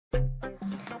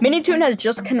Minitoon has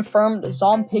just confirmed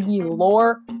Zompiggy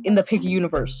lore in the Piggy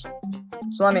universe.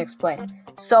 So let me explain.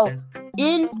 So,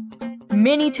 in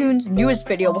Minitoon's newest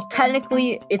video, well,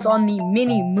 technically, it's on the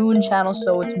Mini Moon channel,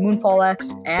 so it's Moonfall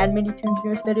X and Minitoon's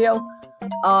newest video.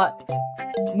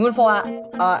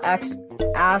 Moonfall X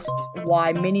asked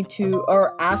Minitoon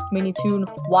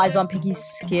why Zompiggy's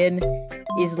skin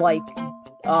is like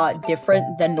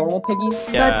different than normal Piggy.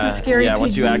 Yeah, that's a scary Piggy.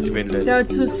 Once you activated it.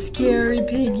 That's a scary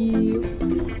Piggy.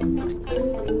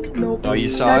 Nope. Oh, you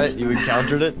saw it? You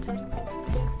encountered it?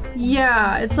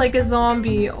 Yeah, it's like a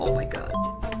zombie. Oh my god.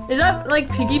 Is that like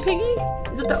Piggy?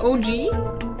 Is it the OG?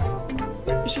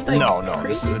 Is she, like, No, crazy?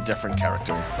 this is a different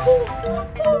character.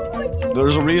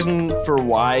 There's a reason for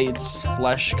why its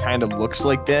flesh kind of looks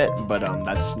like that, but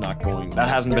that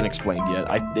hasn't been explained yet.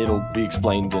 It'll be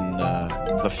explained in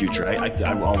the future.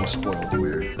 I almost spoiled the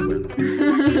weird.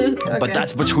 Okay. But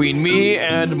that's between me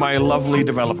and my lovely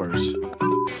developers.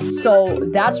 So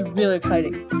that's really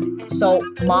exciting. So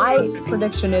my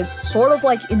prediction is sort of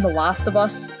like in The Last of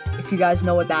Us, if you guys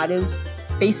know what that is.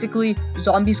 Basically,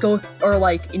 zombies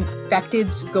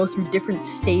infecteds go through different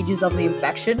stages of the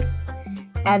infection,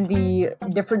 and the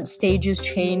different stages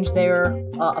change their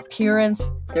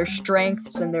appearance, their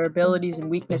strengths, and their abilities and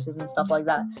weaknesses and stuff like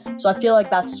that. So I feel like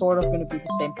that's sort of going to be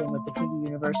the same thing with the Piggy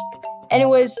universe.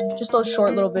 Anyways, just a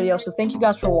short little video, so thank you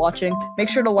guys for watching. Make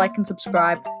sure to like and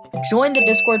subscribe. Join the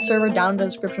Discord server down in the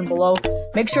description below.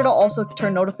 Make sure to also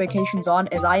turn notifications on,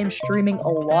 as I am streaming a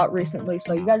lot recently,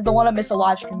 so you guys don't want to miss a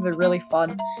live stream. They're really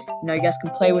fun. You know, you guys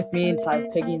can play with me inside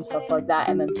of Piggy and stuff like that,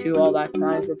 and then all that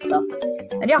kind of good stuff.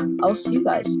 And yeah, I will see you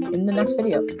guys in the next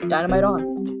video. Dynamite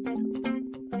on.